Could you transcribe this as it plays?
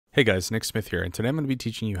Hey guys, Nick Smith here, and today I'm going to be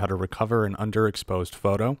teaching you how to recover an underexposed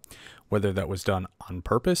photo, whether that was done on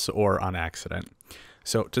purpose or on accident.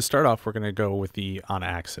 So to start off, we're going to go with the on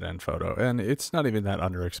accident photo, and it's not even that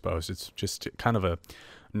underexposed, it's just kind of a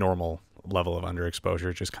normal level of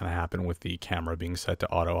underexposure. It just kind of happened with the camera being set to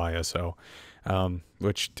auto ISO,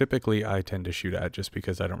 which typically I tend to shoot at just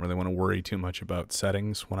because I don't really want to worry too much about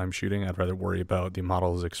settings when I'm shooting. I'd rather worry about the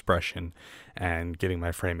model's expression and getting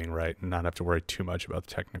my framing right and not have to worry too much about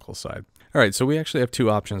the technical side. All right, so we actually have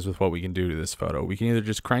two options with what we can do to this photo. We can either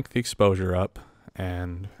just crank the exposure up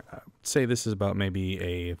and say this is about maybe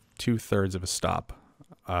a 2/3 of a stop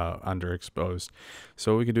underexposed.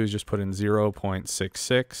 So what we can do is just put in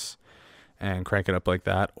 0.66 and crank it up like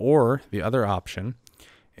that. Or the other option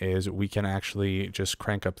is we can actually just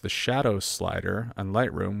crank up the shadow slider on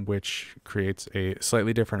Lightroom, which creates a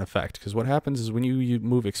slightly different effect. Because what happens is when you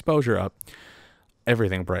move exposure up,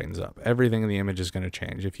 everything brightens up. Everything in the image is going to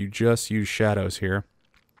change. If you just use shadows here,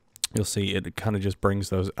 you'll see it kind of just brings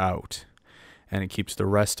those out and it keeps the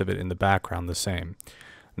rest of it in the background the same.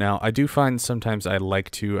 Now, I do find sometimes I like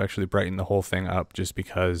to actually brighten the whole thing up just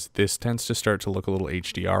because this tends to start to look a little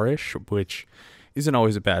HDR-ish, which isn't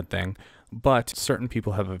always a bad thing, but certain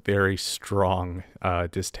people have a very strong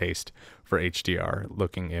distaste for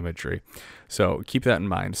HDR-looking imagery. So keep that in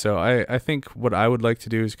mind. So I think what I would like to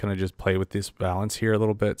do is kind of just play with this balance here a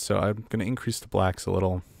little bit. So I'm going to increase the blacks a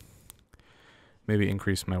little, maybe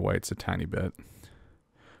increase my whites a tiny bit,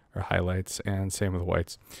 or highlights, and same with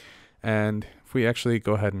whites. And if we actually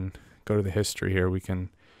go ahead and go to the history here, we can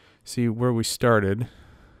see where we started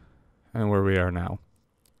and where we are now.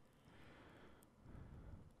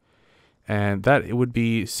 And that it would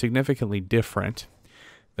be significantly different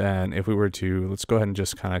than if we were to, let's go ahead and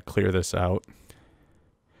just kind of clear this out.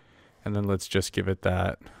 And then let's just give it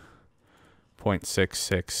that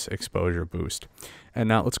 0.66 exposure boost. And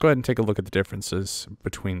now let's go ahead and take a look at the differences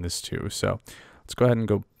between these two. So let's go ahead and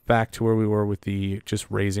go back to where we were with the just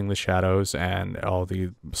raising the shadows and all the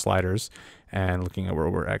sliders and looking at where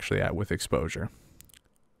we're actually at with exposure.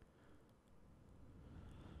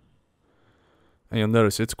 And you'll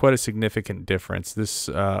notice it's quite a significant difference. This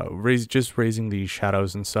just raising the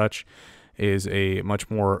shadows and such is a much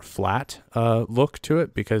more flat look to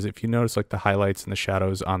it, because if you notice like the highlights and the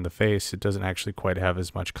shadows on the face, it doesn't actually quite have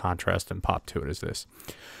as much contrast and pop to it as this.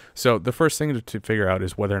 So the first thing to figure out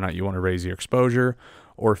is whether or not you want to raise your exposure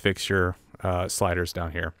or fix your sliders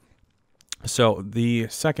down here. So the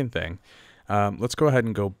second thing, let's go ahead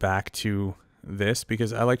and go back to this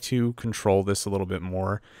because I like to control this a little bit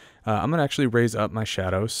more. I'm going to actually raise up my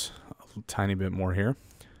shadows a tiny bit more here.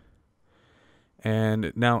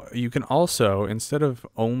 And now you can also, instead of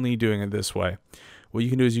only doing it this way, what you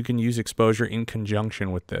can do is you can use exposure in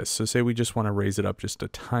conjunction with this. So say we just want to raise it up just a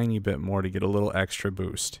tiny bit more to get a little extra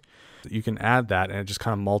boost. You can add that and it just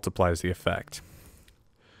kind of multiplies the effect.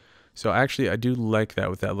 So actually I do like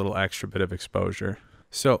that with that little extra bit of exposure.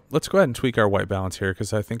 So let's go ahead and tweak our white balance here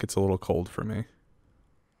because I think it's a little cold for me.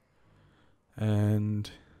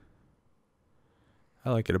 And I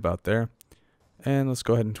like it about there. And let's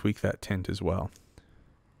go ahead and tweak that tint as well.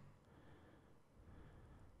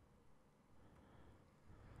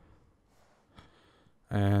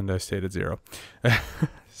 And I stayed at 0.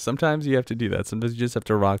 Sometimes you have to do that. Sometimes you just have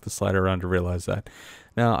to rock the slider around to realize that.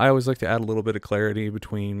 Now, I always like to add a little bit of clarity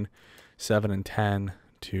between 7 and 10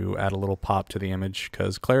 to add a little pop to the image,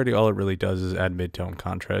 because clarity, all it really does is add mid-tone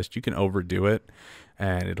contrast. You can overdo it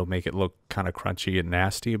and it'll make it look kind of crunchy and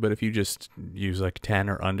nasty, but if you just use like 10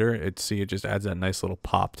 or under, it just adds that nice little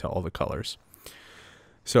pop to all the colors.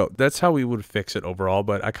 So that's how we would fix it overall,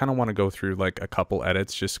 but I kind of want to go through like a couple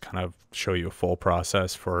edits, just kind of show you a full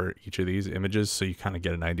process for each of these images so you kind of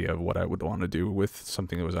get an idea of what I would want to do with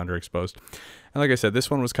something that was underexposed. And like I said, this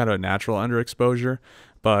one was kind of a natural underexposure,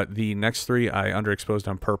 but the next three I underexposed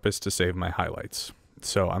on purpose to save my highlights.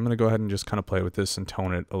 So I'm going to go ahead and just kind of play with this and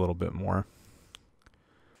tone it a little bit more.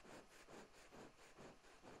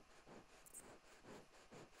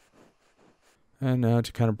 And now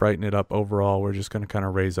to kind of brighten it up overall, we're just going to kind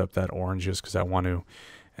of raise up that orange just because I want to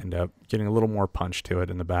end up getting a little more punch to it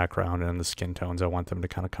in the background, and in the skin tones I want them to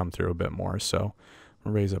kind of come through a bit more. So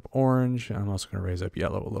I'm going to raise up orange, and I'm also going to raise up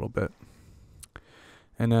yellow a little bit.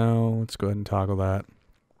 And now let's go ahead and toggle that.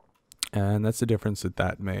 And that's the difference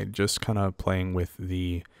that made, just kind of playing with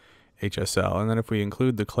the HSL. And then if we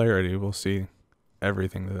include the clarity, we'll see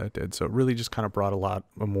everything that did. So it really just kind of brought a lot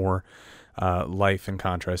more life and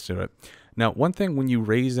contrast to it. Now, one thing when you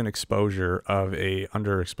raise an exposure of a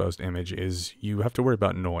underexposed image is you have to worry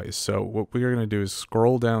about noise. So what we're going to do is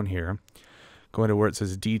scroll down here, go into where it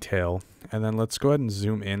says detail, and then let's go ahead and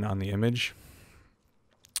zoom in on the image.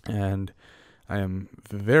 And I am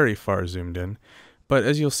very far zoomed in. But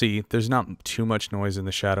as you'll see, there's not too much noise in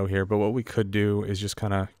the shadow here, but what we could do is just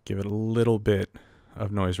kind of give it a little bit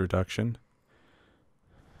of noise reduction.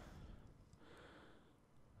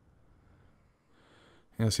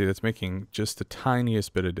 You'll see that's making just the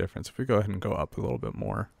tiniest bit of difference. If we go ahead and go up a little bit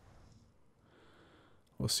more,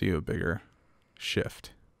 we'll see a bigger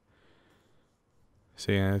shift.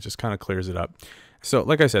 See, and it just kind of clears it up. So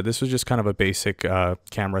like I said, this was just kind of a basic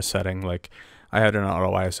camera setting. Like I had an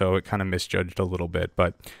auto ISO, it kind of misjudged a little bit,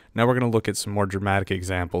 but now we're going to look at some more dramatic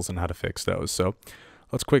examples and how to fix those. So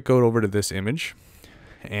let's quick go over to this image,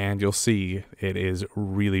 and you'll see it is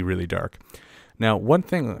really, really dark. Now, one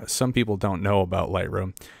thing some people don't know about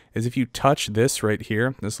Lightroom is if you touch this right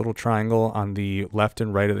here, this little triangle on the left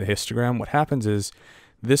and right of the histogram, what happens is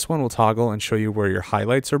this one will toggle and show you where your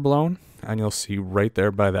highlights are blown, and you'll see right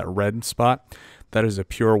there by that red spot, that is a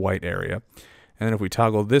pure white area. And then if we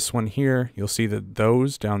toggle this one here, you'll see that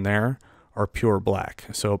those down there are pure black.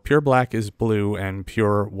 So pure black is blue and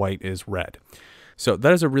pure white is red. So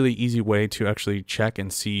that is a really easy way to actually check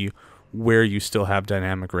and see where you still have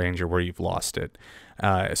dynamic range or where you've lost it.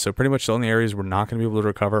 So pretty much the only areas we're not going to be able to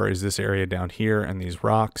recover is this area down here and these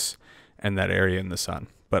rocks and that area in the sun.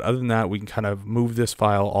 But other than that, we can kind of move this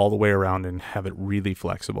file all the way around and have it really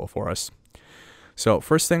flexible for us. So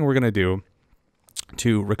first thing we're going to do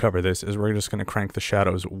to recover this is we're just going to crank the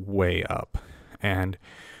shadows way up. And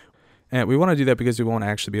we want to do that because we won't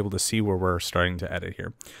actually be able to see where we're starting to edit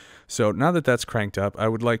here. So now that that's cranked up, I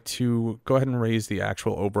would like to go ahead and raise the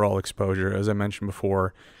actual overall exposure. As I mentioned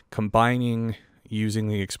before, combining using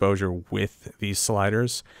the exposure with these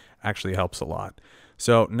sliders actually helps a lot.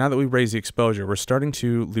 So now that we've raised the exposure, we're starting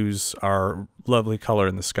to lose our lovely color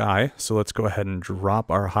in the sky. So let's go ahead and drop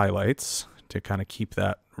our highlights to kind of keep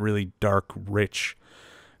that really dark, rich,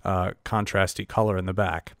 contrasty color in the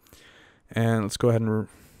back. And let's go ahead and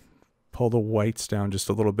pull the whites down just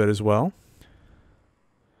a little bit as well.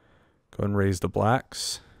 Go ahead and raise the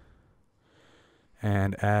blacks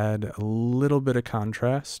and add a little bit of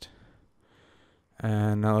contrast.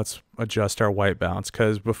 And now let's adjust our white balance,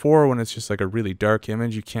 because before, when it's just like a really dark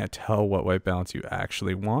image, you can't tell what white balance you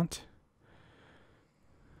actually want.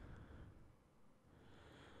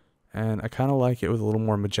 And I kind of like it with a little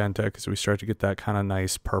more magenta because we start to get that kind of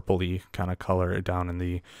nice purpley kind of color down in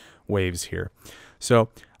the waves here. So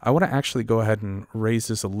I want to actually go ahead and raise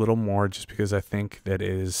this a little more just because I think that it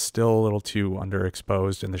is still a little too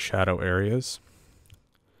underexposed in the shadow areas.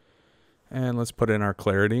 And let's put in our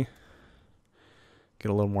clarity. Get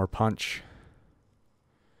a little more punch.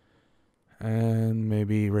 And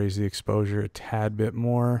maybe raise the exposure a tad bit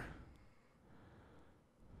more.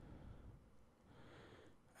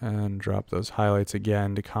 And drop those highlights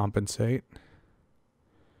again to compensate.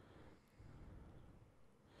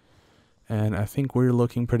 And I think we're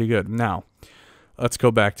looking pretty good. Now, let's go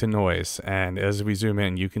back to noise. And as we zoom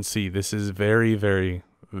in, you can see this is very, very,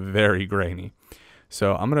 very grainy.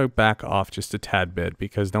 So I'm going to back off just a tad bit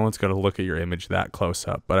because no one's going to look at your image that close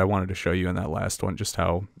up. But I wanted to show you in that last one just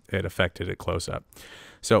how it affected it close up.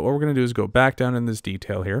 So what we're going to do is go back down in this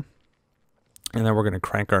detail here. And then we're going to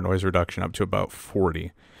crank our noise reduction up to about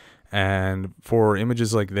 40. And for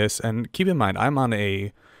images like this, and keep in mind, I'm on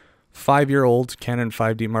a 5-year-old Canon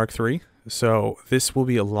 5D Mark III. So this will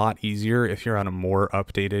be a lot easier if you're on a more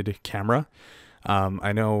updated camera.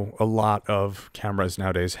 I know a lot of cameras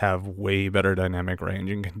nowadays have way better dynamic range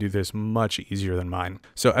and can do this much easier than mine.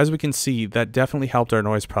 So as we can see, that definitely helped our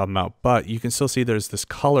noise problem out, but you can still see there's this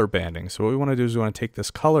color banding. So what we want to do is we want to take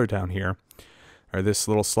this color down here, or this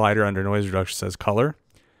little slider under noise reduction says color,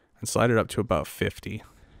 and slide it up to about 50.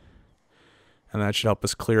 And that should help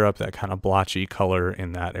us clear up that kind of blotchy color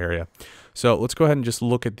in that area. So let's go ahead and just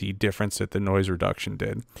look at the difference that the noise reduction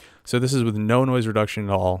did. So this is with no noise reduction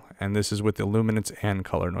at all, and this is with the luminance and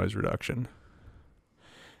color noise reduction.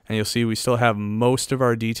 And you'll see we still have most of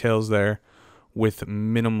our details there with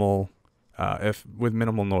minimal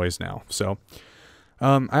noise now. So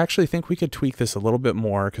I actually think we could tweak this a little bit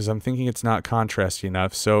more because I'm thinking it's not contrasty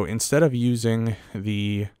enough. So instead of using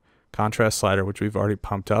the contrast slider, which we've already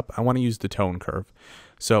pumped up, I want to use the tone curve.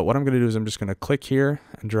 So what I'm going to do is I'm just going to click here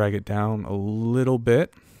and drag it down a little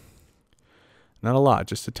bit. Not a lot,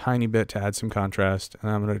 just a tiny bit to add some contrast. And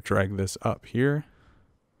I'm going to drag this up here.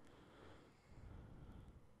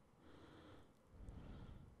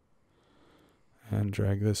 And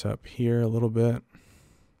drag this up here a little bit.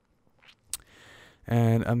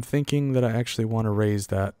 And I'm thinking that I actually want to raise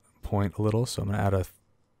that point a little. So I'm going to add a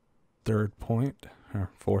third point, or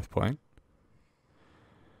fourth point.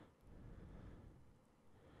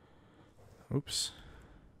 Oops.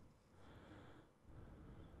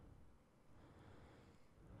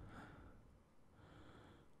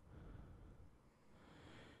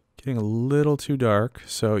 getting a little too dark.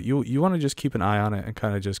 So you want to just keep an eye on it and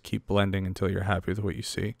kind of just keep blending until you're happy with what you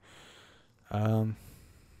see.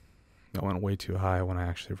 That went way too high when I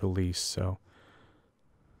actually released, so.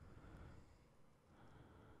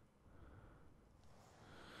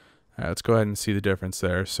 All right, let's go ahead and see the difference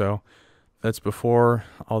there. So that's before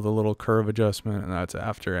all the little curve adjustment, and that's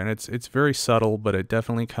after. And it's very subtle, but it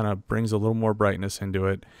definitely kind of brings a little more brightness into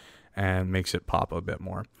it and makes it pop a bit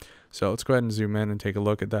more. So let's go ahead and zoom in and take a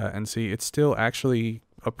look at that and see it's still actually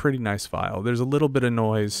a pretty nice file. There's a little bit of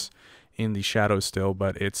noise in the shadows still,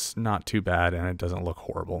 but it's not too bad and it doesn't look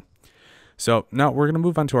horrible. So now we're going to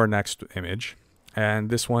move on to our next image, and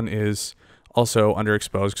this one is also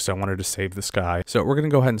underexposed because I wanted to save the sky. So we're going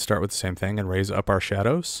to go ahead and start with the same thing and raise up our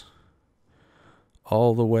shadows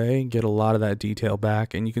all the way, get a lot of that detail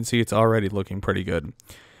back, and you can see it's already looking pretty good.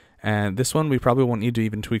 And this one we probably won't need to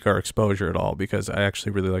even tweak our exposure at all because I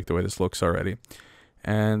actually really like the way this looks already.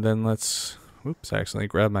 And then let's, oops, I accidentally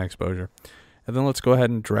grabbed my exposure. And then let's go ahead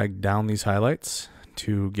and drag down these highlights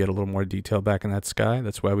to get a little more detail back in that sky.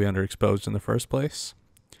 That's why we underexposed in the first place.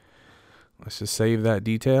 Let's just save that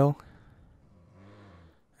detail.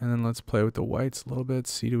 And then let's play with the whites a little bit.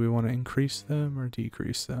 See, do we want to increase them or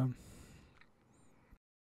decrease them?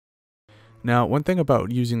 Now, one thing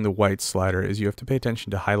about using the white slider is you have to pay attention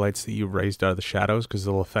to highlights that you've raised out of the shadows because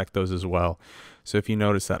they'll affect those as well. So if you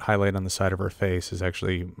notice that highlight on the side of her face is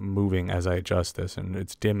actually moving as I adjust this, and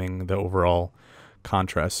it's dimming the overall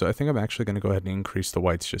contrast. So I think I'm actually going to go ahead and increase the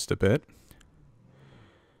whites just a bit.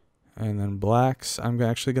 And then blacks, I'm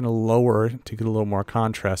actually going to lower to get a little more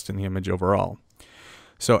contrast in the image overall.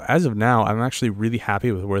 So as of now, I'm actually really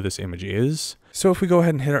happy with where this image is. So if we go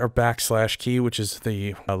ahead and hit our backslash key, which is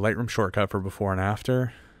the Lightroom shortcut for before and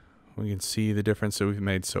after, we can see the difference that we've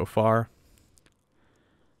made so far.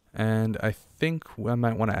 And I think I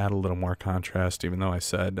might want to add a little more contrast, even though I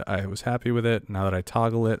said I was happy with it. Now that I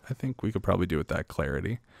toggle it, I think we could probably do with that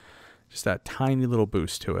clarity. Just that tiny little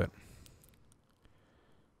boost to it.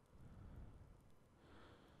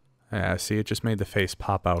 Yeah, see, it just made the face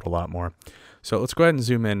pop out a lot more. So let's go ahead and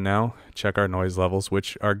zoom in now, check our noise levels,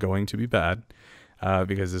 which are going to be bad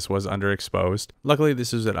because this was underexposed. Luckily,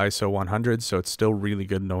 this is at ISO 100, so it's still really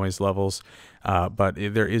good noise levels, but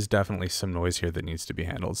there is definitely some noise here that needs to be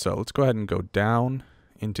handled. So let's go ahead and go down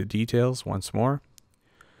into details once more.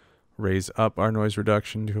 Raise up our noise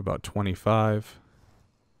reduction to about 25.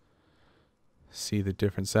 See the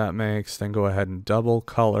difference that makes. Then go ahead and double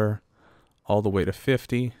color all the way to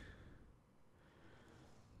 50.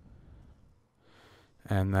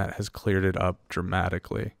 And that has cleared it up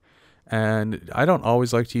dramatically. And I don't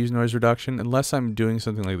always like to use noise reduction unless I'm doing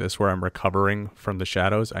something like this where I'm recovering from the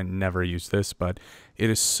shadows. I never use this, but it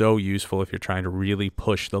is so useful if you're trying to really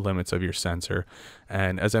push the limits of your sensor.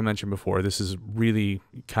 And as I mentioned before, this is really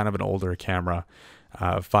kind of an older camera.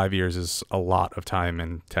 5 years is a lot of time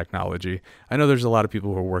in technology. I know there's a lot of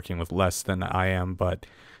people who are working with less than I am, but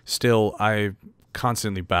still I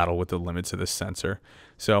constantly battle with the limits of this sensor.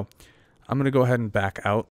 So I'm going to go ahead and back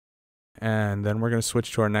out, and then we're going to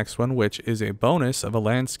switch to our next one, which is a bonus of a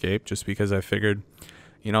landscape, just because I figured,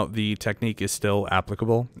 you know, the technique is still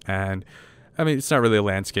applicable. And I mean, it's not really a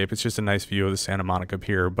landscape, it's just a nice view of the Santa Monica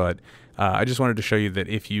Pier, but I just wanted to show you that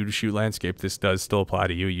if you shoot landscape, this does still apply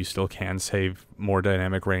to you. You still can save more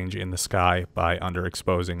dynamic range in the sky by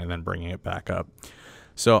underexposing and then bringing it back up.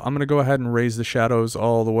 So I'm going to go ahead and raise the shadows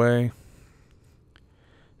all the way.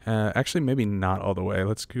 Actually, maybe not all the way.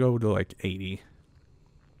 Let's go to like 80.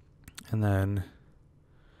 And then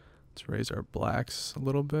let's raise our blacks a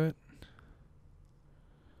little bit.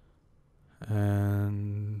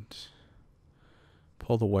 And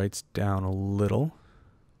pull the whites down a little.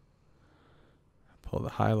 Pull the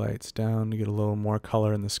highlights down to get a little more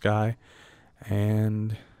color in the sky.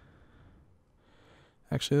 And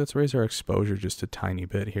actually, let's raise our exposure just a tiny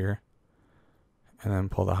bit here. And then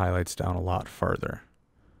pull the highlights down a lot further.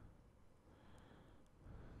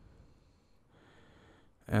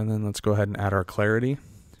 And then let's go ahead and add our clarity.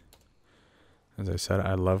 As I said,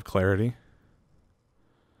 I love clarity.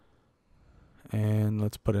 And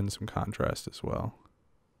let's put in some contrast as well.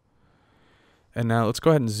 And now let's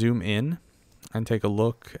go ahead and zoom in and take a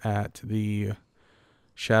look at the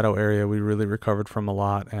shadow area we really recovered from a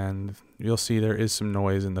lot. And you'll see there is some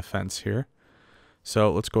noise in the fence here. So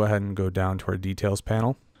let's go ahead and go down to our details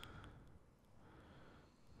panel.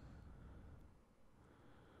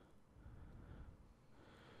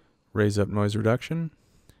 Raise up noise reduction,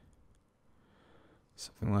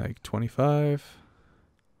 something like 25,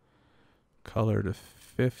 color to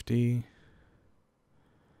 50,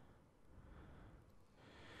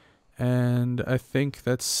 And I think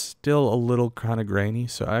that's still a little kind of grainy,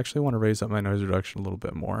 so I actually want to raise up my noise reduction a little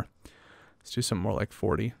bit more. Let's do something more like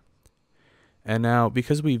 40. And now,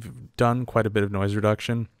 because we've done quite a bit of noise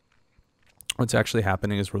reduction, what's actually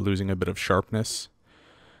happening is we're losing a bit of sharpness.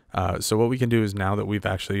 So what we can do is, now that we've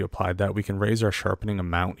actually applied that, we can raise our sharpening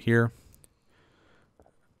amount here.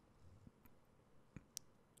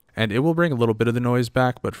 And it will bring a little bit of the noise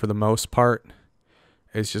back, but for the most part,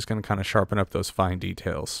 it's just going to kind of sharpen up those fine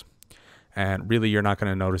details. And really, you're not going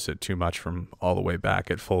to notice it too much from all the way back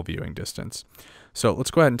at full viewing distance. So let's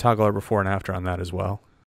go ahead and toggle our before and after on that as well.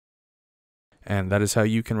 And that is how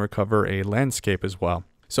you can recover a landscape as well.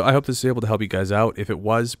 So I hope this is able to help you guys out. If it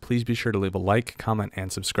was, please be sure to leave a like, comment,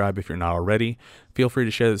 and subscribe if you're not already. Feel free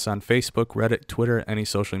to share this on Facebook, Reddit, Twitter, any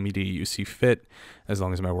social media you see fit. As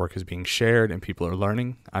long as my work is being shared and people are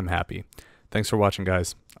learning, I'm happy. Thanks for watching,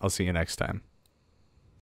 guys. I'll see you next time.